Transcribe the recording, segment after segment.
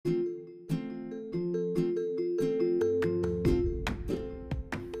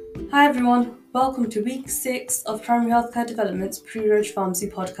Hi everyone, welcome to week 6 of Primary Healthcare Development's Pre-Reg Pharmacy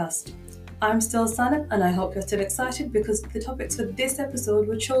podcast. I'm still Sana and I hope you're still excited because the topics for this episode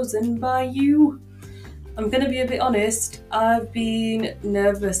were chosen by you. I'm going to be a bit honest, I've been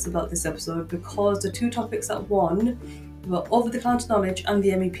nervous about this episode because the two topics that won were over-the-counter knowledge and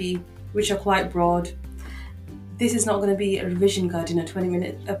the MEP, which are quite broad. This is not going to be a revision guide in a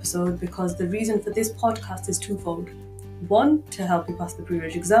 20-minute episode because the reason for this podcast is twofold. One, to help you pass the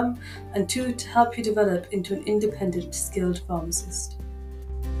pre-reg exam, and two, to help you develop into an independent, skilled pharmacist.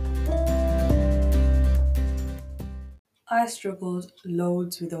 I struggled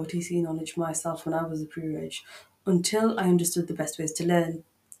loads with OTC knowledge myself when I was a pre-reg, until I understood the best ways to learn.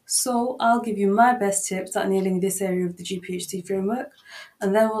 So I'll give you my best tips at nailing this area of the GPHC framework,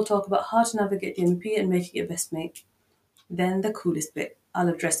 and then we'll talk about how to navigate the MEP and making it best mate. Then the coolest bit, I'll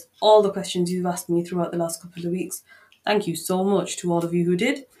address all the questions you've asked me throughout the last couple of weeks. Thank you so much to all of you who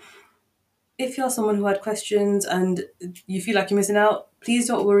did. If you're someone who had questions and you feel like you're missing out, please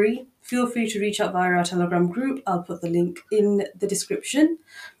don't worry. Feel free to reach out via our Telegram group. I'll put the link in the description.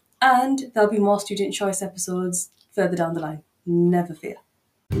 And there'll be more student choice episodes further down the line. Never fear.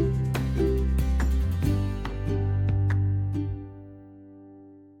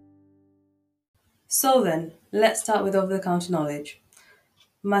 So then, let's start with over-the-counter knowledge.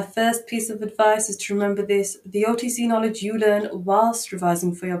 My first piece of advice is to remember this: the OTC knowledge you learn whilst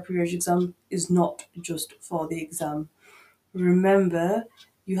revising for your pre-reg exam is not just for the exam. Remember,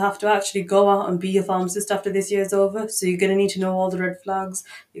 you have to actually go out and be a pharmacist after this year is over, so you're going to need to know all the red flags,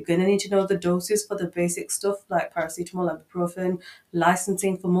 you're going to need to know the doses for the basic stuff like paracetamol, ibuprofen,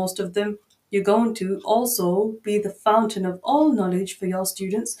 licensing for most of them. You're going to also be the fountain of all knowledge for your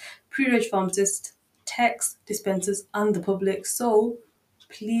students, pre-reg pharmacists, techs, dispensers and the public, so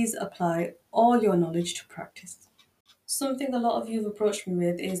please apply all your knowledge to practice. Something a lot of you have approached me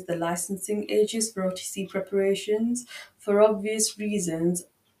with is the licensing ages for OTC preparations. For obvious reasons,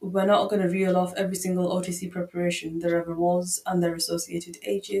 we're not going to reel off every single OTC preparation there ever was and their associated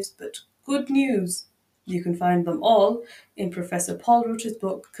ages, but good news, you can find them all in Professor Paul Rutter's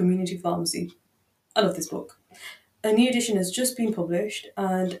book, Community Pharmacy. I love this book. A new edition has just been published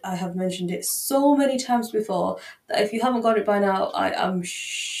and I have mentioned it so many times before that if you haven't got it by now, I am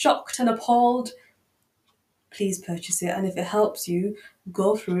shocked and appalled. Please purchase it, and if it helps you,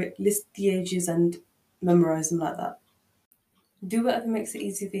 go through it, list the ages and memorize them like that. Do whatever makes it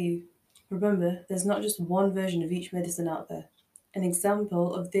easy for you. Remember, there's not just one version of each medicine out there. An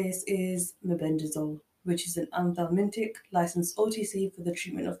example of this is mebendazole, which is an anthelmintic licensed OTC for the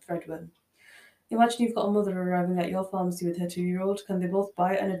treatment of threadworm. Imagine you've got a mother arriving at your pharmacy with her 2-year-old. Can they both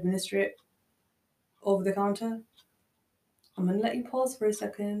buy it and administer it over the counter? I'm going to let you pause for a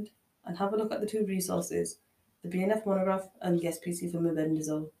second and have a look at the two resources, the BNF monograph and the SPC for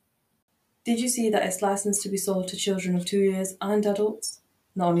mebendazole. Did you see that it's licensed to be sold to children of 2 years and adults?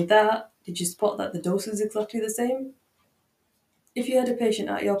 Not only that, did you spot that the dose is exactly the same? If you had a patient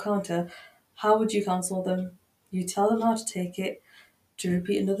at your counter, how would you counsel them? You tell them how to take it, to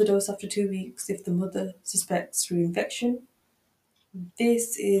repeat another dose after 2 weeks if the mother suspects reinfection.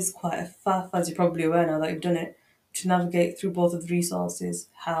 This is quite a faff, as you're probably aware now that you've done it, to navigate through both of the resources.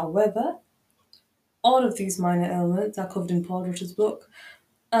 However, all of these minor ailments are covered in Paul Rutter's book,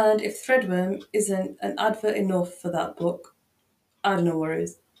 and if threadworm isn't an advert enough for that book, I don't know what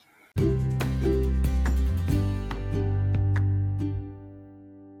is.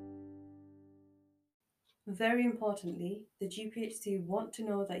 Very importantly, the GPHC want to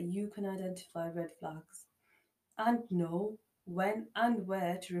know that you can identify red flags and know when and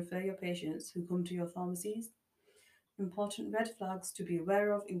where to refer your patients who come to your pharmacies. Important red flags to be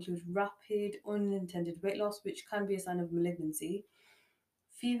aware of include rapid, unintended weight loss, which can be a sign of malignancy.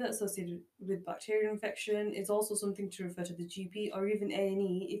 Fever associated with bacterial infection is also something to refer to the GP or even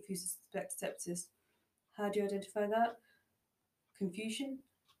A&E if you suspect sepsis. How do you identify that? Confusion,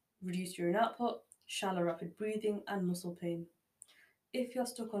 reduced urine output, shallow rapid breathing, and muscle pain. If you're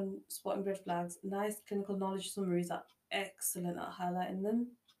stuck on spotting red flags, nice clinical knowledge summaries are excellent at highlighting them.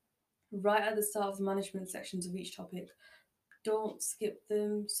 Right at the start of the management sections of each topic, don't skip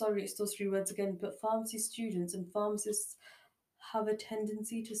them. Sorry, it's those 3 words again, but pharmacy students and pharmacists have a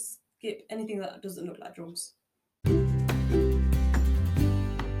tendency to skip anything that doesn't look like drugs.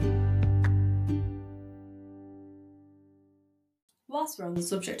 Whilst we're on the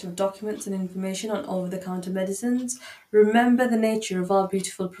subject of documents and information on over-the-counter medicines, remember the nature of our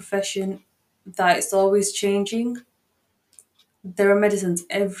beautiful profession, that it's always changing. There are medicines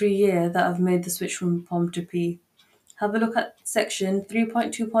every year that have made the switch from POM to P. Have a look at section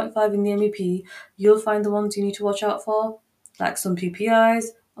 3.2.5 in the MEP. You'll find the ones you need to watch out for, like some PPIs,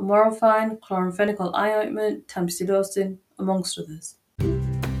 amorphine, chloramphenicol eye ointment, tamsulosin, amongst others.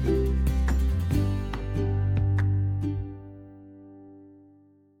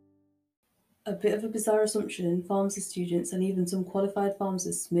 A bit of a bizarre assumption pharmacy students and even some qualified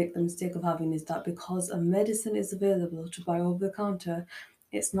pharmacists make the mistake of having is that because a medicine is available to buy over the counter,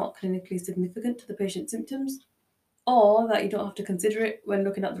 it's not clinically significant to the patient's symptoms, or that you don't have to consider it when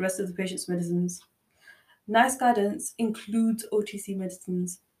looking at the rest of the patient's medicines. NICE guidance includes OTC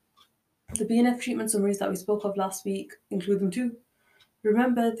medicines. The BNF treatment summaries that we spoke of last week include them too.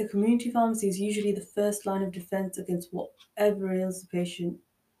 Remember, the community pharmacy is usually the first line of defense against whatever ails the patient.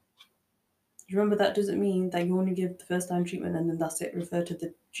 Remember, that doesn't mean that you only give the first line treatment and then that's it, refer to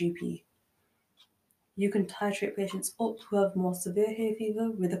the GP. You can titrate patients up who have more severe hay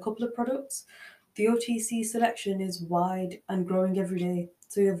fever with a couple of products. The OTC selection is wide and growing every day,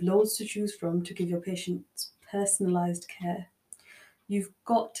 so you have loads to choose from to give your patients personalised care. You've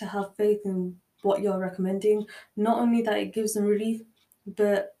got to have faith in what you're recommending, not only that it gives them relief,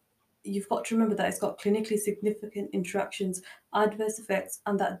 but you've got to remember that it's got clinically significant interactions, adverse effects,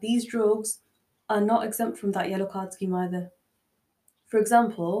 and that these drugs are not exempt from that yellow card scheme either. For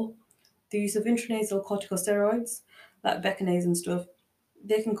example, the use of intranasal corticosteroids, like Becanase and stuff,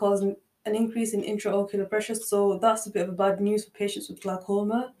 they can cause an increase in intraocular pressure, so that's a bit of a bad news for patients with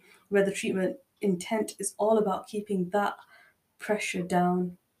glaucoma, where the treatment intent is all about keeping that pressure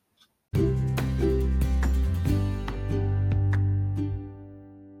down.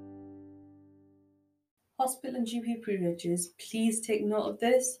 Hospital and GP privileges, please take note of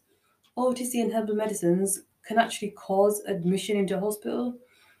this. OTC and herbal medicines can actually cause admission into hospital,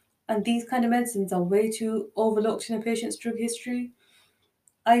 and these kind of medicines are way too overlooked in a patient's drug history.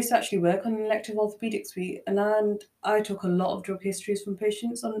 I used to actually work on an elective orthopedic suite, and I took a lot of drug histories from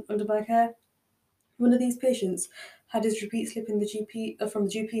patients under my care. One of these patients had his repeat slip in the GP from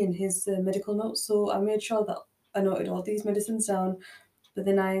the GP in his medical notes, so I made sure that I noted all these medicines down. But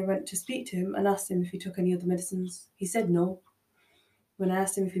then I went to speak to him and asked him if he took any other medicines. He said no. When I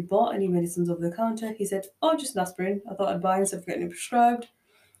asked him if he bought any medicines over the counter, he said, "Oh, just an aspirin. I thought I'd buy instead of getting it prescribed."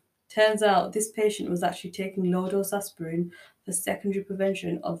 Turns out this patient was actually taking low dose aspirin for secondary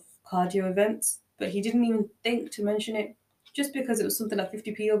prevention of cardio events, but he didn't even think to mention it just because it was something like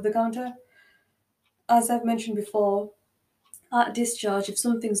 50p over the counter. As I've mentioned before, at discharge, if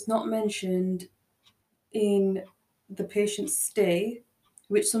something's not mentioned in the patient's stay,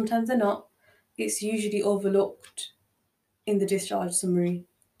 which sometimes they're not, it's usually overlooked in the discharge summary.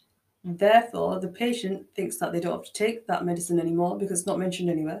 Therefore, the patient thinks that they don't have to take that medicine anymore because it's not mentioned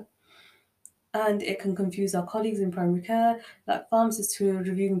anywhere. And it can confuse our colleagues in primary care, like pharmacists who are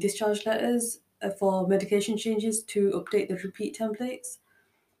reviewing discharge letters for medication changes to update the repeat templates.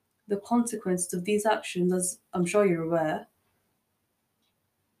 The consequences of these actions, as I'm sure you're aware,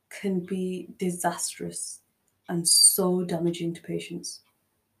 can be disastrous and so damaging to patients.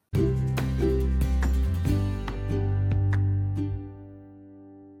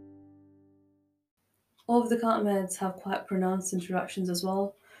 Over the counter meds have quite pronounced interactions as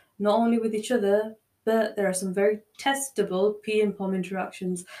well, not only with each other, but there are some very testable P and POM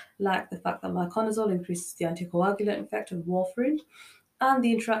interactions, like the fact that miconazole increases the anticoagulant effect of warfarin, and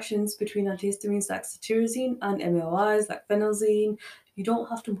the interactions between antihistamines like cetirizine and MAOIs like phenelzine. You don't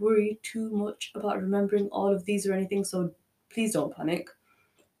have to worry too much about remembering all of these or anything, so please don't panic.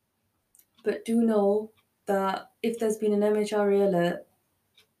 But do know that if there's been an MHRA alert,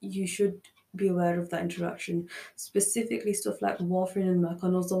 you should be aware of that interaction, specifically stuff like warfarin and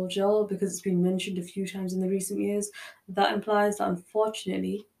miconazole gel, because it's been mentioned a few times in the recent years. That implies that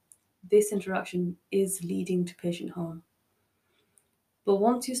unfortunately, this interaction is leading to patient harm. But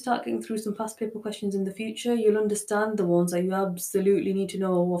once you start getting through some past paper questions in the future, you'll understand the ones that you absolutely need to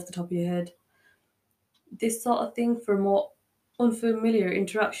know off the top of your head. This sort of thing for a more unfamiliar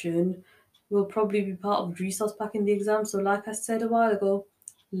interaction will probably be part of resource pack in the exam. So like I said a while ago,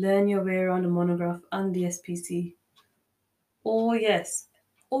 learn your way around a monograph and the SPC. Oh yes,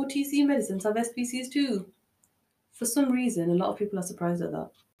 OTC medicines have SPCs too. For some reason, a lot of people are surprised at that.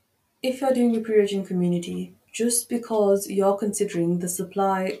 If you're doing your pre-reg community, just because you're considering the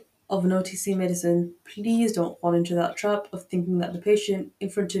supply of an OTC medicine, please don't fall into that trap of thinking that the patient in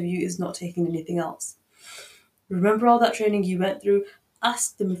front of you is not taking anything else. Remember all that training you went through,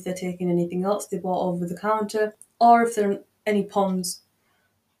 ask them if they're taking anything else they bought over the counter, or if there are any POMs.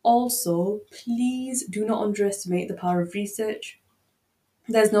 Also, please do not underestimate the power of research.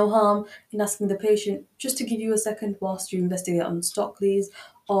 There's no harm in asking the patient just to give you a second whilst you investigate on Stockley's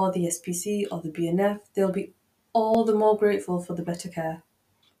or the SPC or the BNF. They'll be all the more grateful for the better care.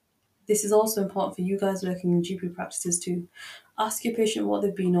 This is also important for you guys working in GP practices too. Ask your patient what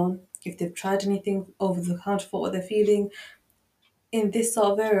they've been on, if they've tried anything over the counter for what they're feeling. In this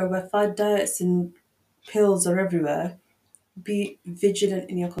sort of area where fad diets and pills are everywhere, be vigilant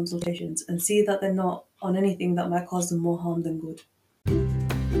in your consultations and see that they're not on anything that might cause them more harm than good.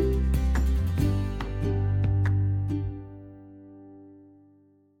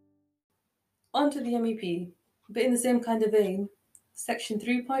 On to the MEP, but in the same kind of vein, section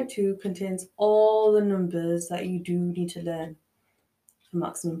 3.2 contains all the numbers that you do need to learn for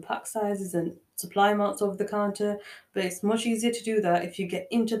maximum pack sizes and supply amounts over the counter, but it's much easier to do that if you get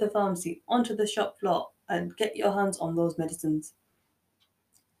into the pharmacy, onto the shop floor, and get your hands on those medicines.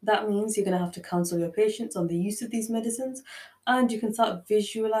 That means you're going to have to counsel your patients on the use of these medicines, and you can start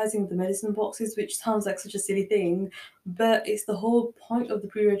visualizing the medicine boxes, which sounds like such a silly thing, but it's the whole point of the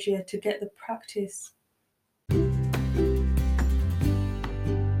pre-reg year to get the practice.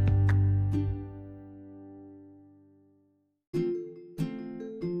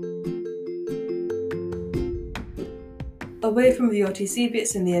 Away from the OTC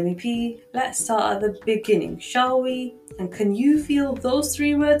bits in the MEP, let's start at the beginning, shall we? And can you feel those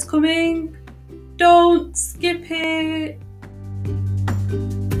 3 words coming? Don't skip it!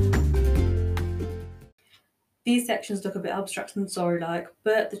 These sections look a bit abstract and sorry-like,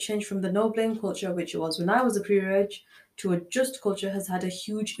 but the change from the no-blame culture, which it was when I was a pre-reg, to a just culture has had a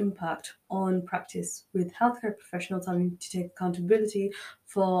huge impact on practice, with healthcare professionals having to take accountability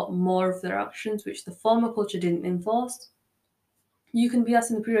for more of their actions, which the former culture didn't enforce. You can be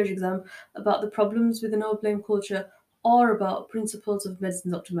asked in the pre-reg exam about the problems with the no-blame culture or about principles of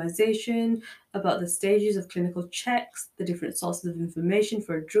medicine optimization, about the stages of clinical checks, the different sources of information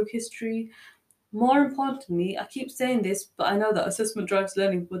for a drug history. More importantly, I keep saying this, but I know that assessment drives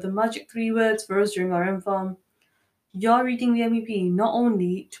learning were the magic 3 words for us during our MPharm. You're reading the MEP not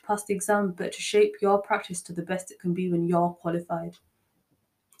only to pass the exam, but to shape your practice to the best it can be when you're qualified.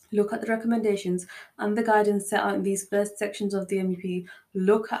 Look at the recommendations and the guidance set out in these first sections of the MEP.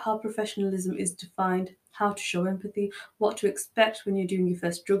 Look at how professionalism is defined, how to show empathy, what to expect when you're doing your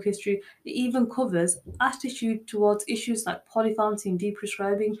first drug history. It even covers attitude towards issues like polypharmacy and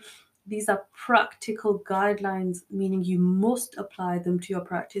deprescribing. These are practical guidelines, meaning you must apply them to your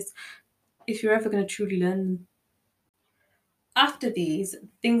practice if you're ever going to truly learn them. After these,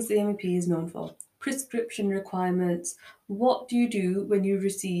 things the MEP is known for. Prescription requirements. What do you do when you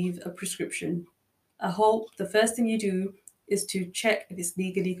receive a prescription? I hope the first thing you do is to check if it's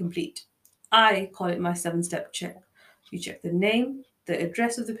legally complete. I call it my 7-step check. You check the name, the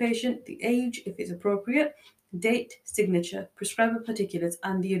address of the patient, the age, if it's appropriate, date, signature, prescriber particulars,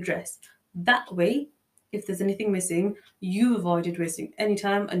 and the address. That way, if there's anything missing, you've avoided wasting any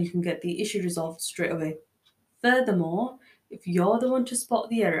time and you can get the issue resolved straight away. Furthermore, if you're the one to spot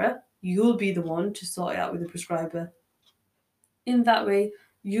the error, you'll be the one to sort it out with the prescriber. In that way,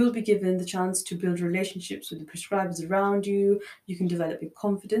 you'll be given the chance to build relationships with the prescribers around you, you can develop your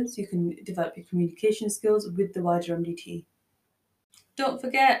confidence, you can develop your communication skills with the wider MDT. Don't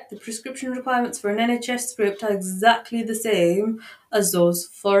forget, the prescription requirements for an NHS script are exactly the same as those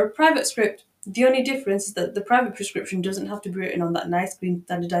for a private script. The only difference is that the private prescription doesn't have to be written on that nice green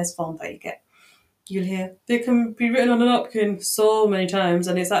standardised form that you get. You'll hear they can be written on a napkin so many times,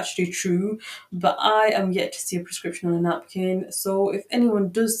 and it's actually true, but I am yet to see a prescription on a napkin. So if anyone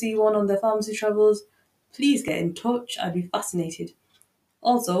does see one on their pharmacy travels, please get in touch. I'd be fascinated.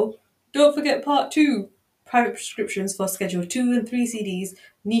 Also, don't forget part 2. Private prescriptions for Schedule 2 and 3 CDs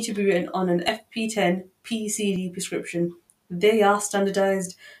need to be written on an FP10 PCD prescription. They are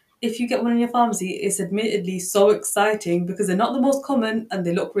standardised. If you get one in your pharmacy, it's admittedly so exciting because they're not the most common and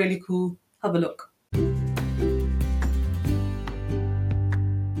they look really cool. Have a look.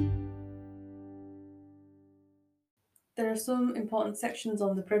 There are some important sections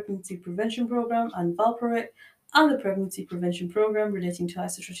on the Pregnancy Prevention Programme and Valproate and the Pregnancy Prevention Programme relating to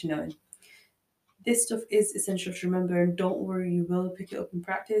isotretinoin. This stuff is essential to remember, and don't worry, you will pick it up in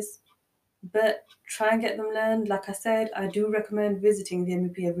practice. But try and get them learned. Like I said, I do recommend visiting the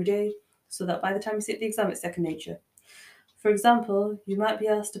MEP every day so that by the time you sit the exam, it's second nature. For example, you might be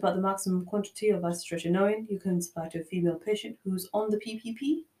asked about the maximum quantity of isotretinoin you can supply to a female patient who's on the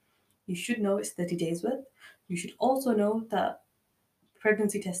PPP. You should know it's 30 days worth. You should also know that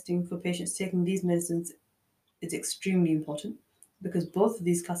pregnancy testing for patients taking these medicines is extremely important because both of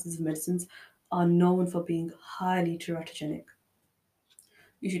these classes of medicines are known for being highly teratogenic.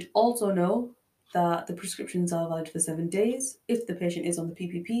 You should also know that the prescriptions are valid for 7 days if the patient is on the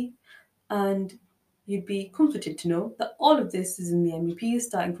PPP, and you'd be comforted to know that all of this is in the MEP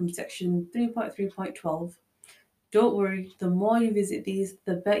starting from section 3.3.12. Don't worry, the more you visit these,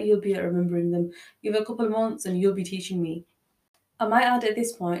 the better you'll be at remembering them. Give it a couple of months and you'll be teaching me. I might add at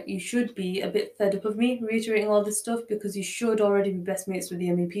this point, you should be a bit fed up of me reiterating all this stuff because you should already be best mates with the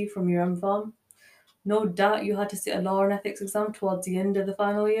MEP from your M farm. No doubt you had to sit a law and ethics exam towards the end of the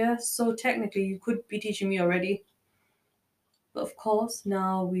final year, so technically you could be teaching me already. But of course,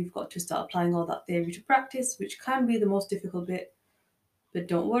 now we've got to start applying all that theory to practice, which can be the most difficult bit. But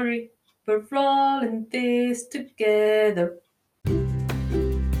don't worry, we're all in this together.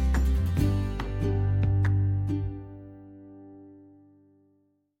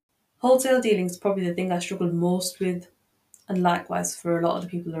 Wholesale dealing is probably the thing I struggled most with, and likewise for a lot of the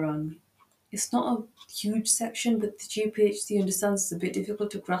people around me. It's not a huge section, but the GPHC understands it's a bit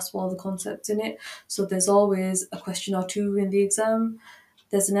difficult to grasp all the concepts in it, so there's always a question or two in the exam.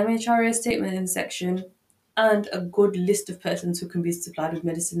 There's an MHRA statement in the section, and a good list of persons who can be supplied with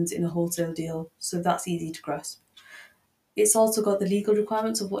medicines in a wholesale deal, so that's easy to grasp. It's also got the legal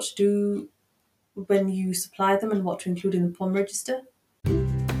requirements of what to do when you supply them and what to include in the POM register.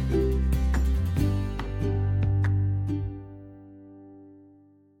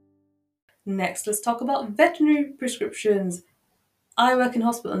 Next, let's talk about veterinary prescriptions. I work in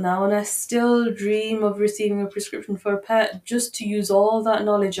hospital now and I still dream of receiving a prescription for a pet just to use all that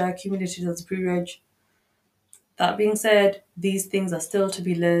knowledge I accumulated as a pre-reg. That being said, these things are still to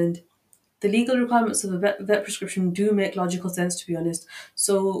be learned. The legal requirements of a vet prescription do make logical sense, to be honest.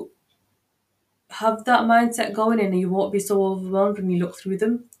 So have that mindset going in and you won't be so overwhelmed when you look through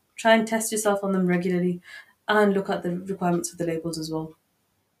them. Try and test yourself on them regularly and look at the requirements of the labels as well.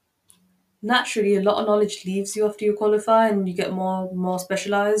 Naturally, a lot of knowledge leaves you after you qualify and you get more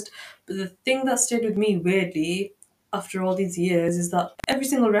specialized. But the thing that stayed with me weirdly after all these years is that every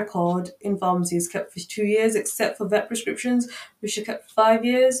single record in pharmacy is kept for 2 years, except for vet prescriptions, which are kept for 5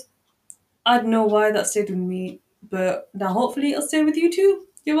 years. I don't know why that stayed with me, but now hopefully it'll stay with you too.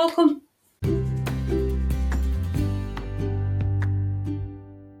 You're welcome.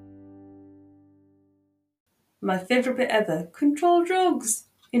 My favourite bit ever, control drugs.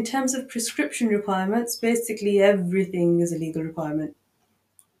 In terms of prescription requirements, basically everything is a legal requirement.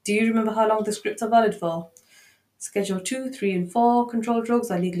 Do you remember how long the scripts are valid for? Schedule 2, 3, and 4 control drugs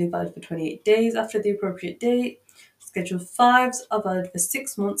are legally valid for 28 days after the appropriate date. Schedule 5s are valid for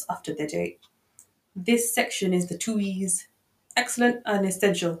 6 months after their date. This section is the 2Es. Excellent and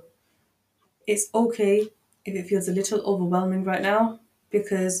essential. It's okay if it feels a little overwhelming right now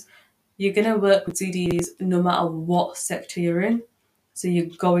because you're going to work with CDs no matter what sector you're in. So you're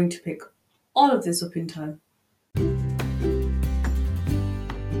going to pick all of this up in time.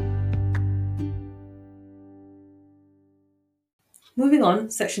 Moving on,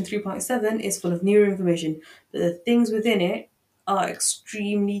 section 3.7 is full of newer information, but the things within it are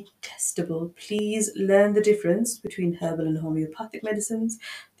extremely testable. Please learn the difference between herbal and homeopathic medicines,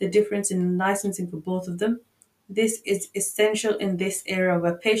 the difference in licensing for both of them. This is essential in this era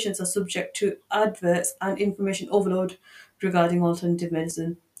where patients are subject to adverts and information overload regarding alternative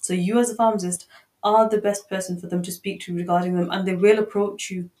medicine. So you as a pharmacist are the best person for them to speak to regarding them, and they will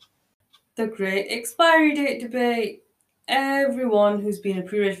approach you. The great expiry date debate. Everyone who's been a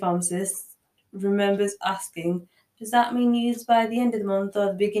pre-reg pharmacist remembers asking, does that mean used by the end of the month or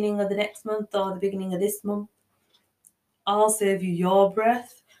the beginning of the next month or the beginning of this month? I'll save you your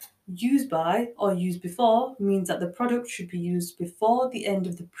breath. Use by or use before means that the product should be used before the end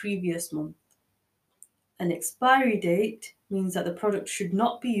of the previous month. An expiry date means that the product should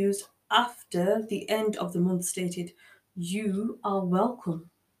not be used after the end of the month stated. You are welcome.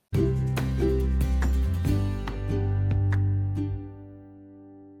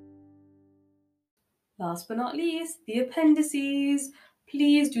 Last but not least, the appendices.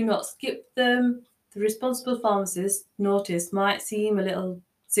 Please do not skip them. The responsible pharmacist notice might seem a little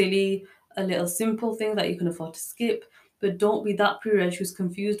silly, a little simple thing that you can afford to skip, but don't be that pre-reg who's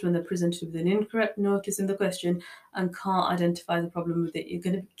confused when they're presented with an incorrect notice in the question and can't identify the problem with it. You're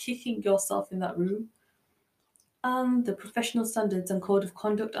going to be kicking yourself in that room. And the professional standards and code of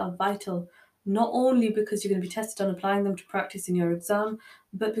conduct are vital, not only because you're going to be tested on applying them to practice in your exam,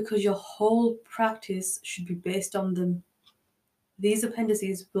 but because your whole practice should be based on them. These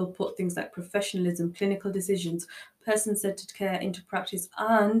appendices will put things like professionalism, clinical decisions, person-centered care into practice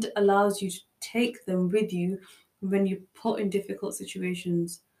and allows you to take them with you when you're put in difficult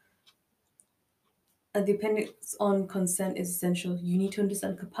situations. And the appendix on consent is essential. You need to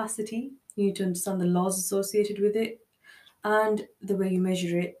understand capacity, you need to understand the laws associated with it, and the way you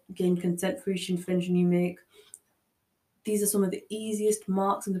measure it, gain consent for each intervention you make. These are some of the easiest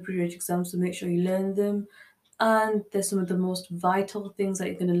marks in the pre-reg exam, so make sure you learn them. And they're some of the most vital things that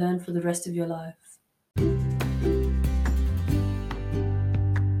you're going to learn for the rest of your life.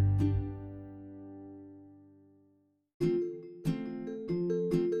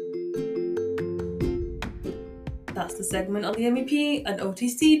 That's the segment on the MEP and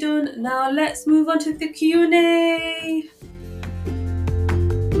OTC done. Now let's move on to the Q&A.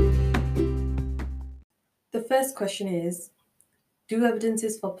 The first question is, do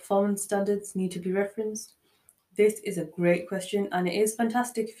evidences for performance standards need to be referenced? This is a great question, and it is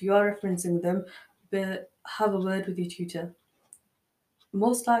fantastic if you are referencing them, but have a word with your tutor.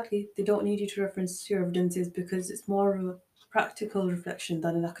 Most likely, they don't need you to reference your evidences because it's more of a practical reflection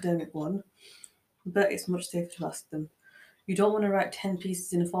than an academic one, but it's much safer to ask them. You don't want to write 10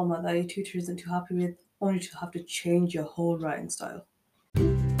 pieces in a format that your tutor isn't too happy with, only to have to change your whole writing style.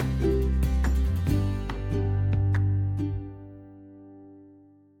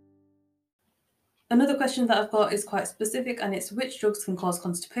 Another question that I've got is quite specific, and it's which drugs can cause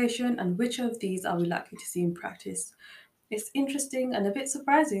constipation and which of these are we likely to see in practice? It's interesting and a bit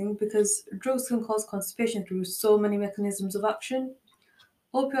surprising because drugs can cause constipation through so many mechanisms of action.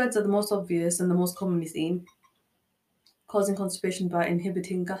 Opioids are the most obvious and the most commonly seen, causing constipation by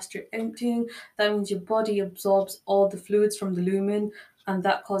inhibiting gastric emptying. That means your body absorbs all the fluids from the lumen, and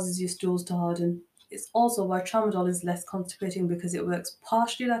that causes your stools to harden. It's also why tramadol is less constipating because it works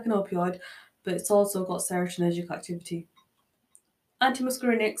partially like an opioid, but it's also got serotonergic activity.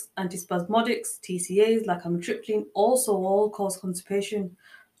 Antimuscarinics, antispasmodics, TCAs like amitriptyline also all cause constipation.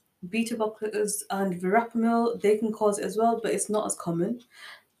 Beta blockers and verapamil, they can cause it as well, but it's not as common.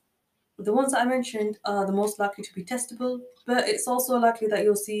 The ones that I mentioned are the most likely to be testable, but it's also likely that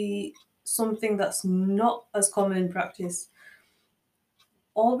you'll see something that's not as common in practice.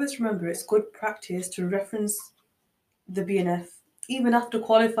 Always remember, it's good practice to reference the BNF, even after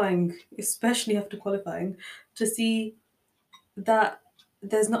qualifying, especially after qualifying, to see that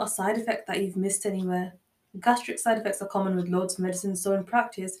there's not a side effect that you've missed anywhere. Gastric side effects are common with loads of medicines, so in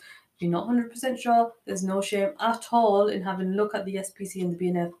practice, if you're not 100% sure, there's no shame at all in having a look at the SPC and the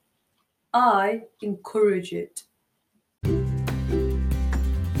BNF. I encourage it.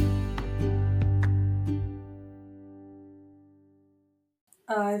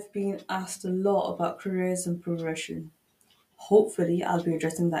 I've been asked a lot about careers and progression. Hopefully, I'll be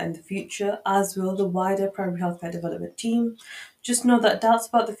addressing that in the future, as will the wider primary healthcare development team. Just know that doubts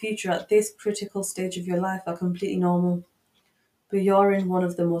about the future at this critical stage of your life are completely normal. But you're in one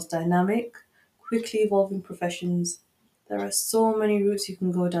of the most dynamic, quickly evolving professions. There are so many routes you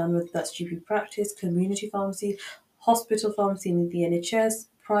can go down, whether that's GP practice, community pharmacy, hospital pharmacy in the NHS,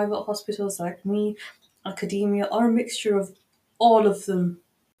 private hospitals like me, academia, or a mixture of all of them.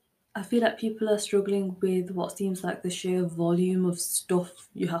 I feel like people are struggling with what seems like the sheer volume of stuff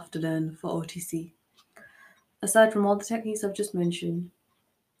you have to learn for OTC. Aside from all the techniques I've just mentioned,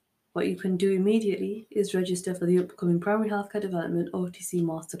 what you can do immediately is register for the upcoming Primary Healthcare Development OTC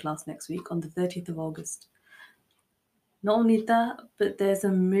Masterclass next week on the 30th of August. Not only that, but there's a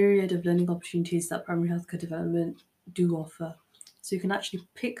myriad of learning opportunities that Primary Healthcare Development do offer. So you can actually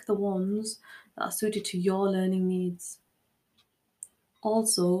pick the ones that are suited to your learning needs.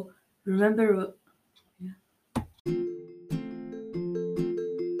 Also, remember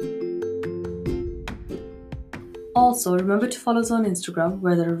to follow us on Instagram,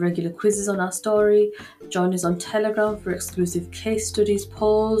 where there are regular quizzes on our story. Join us on Telegram for exclusive case studies,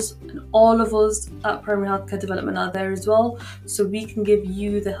 polls, and all of us at Primary Healthcare Development are there as well, so we can give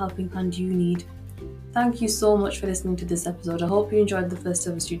you the helping hand you need. Thank you so much for listening to this episode. I hope you enjoyed the first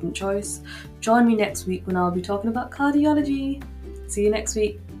ever student choice. Join me next week when I'll be talking about cardiology. See you next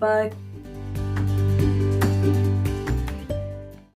week. Bye.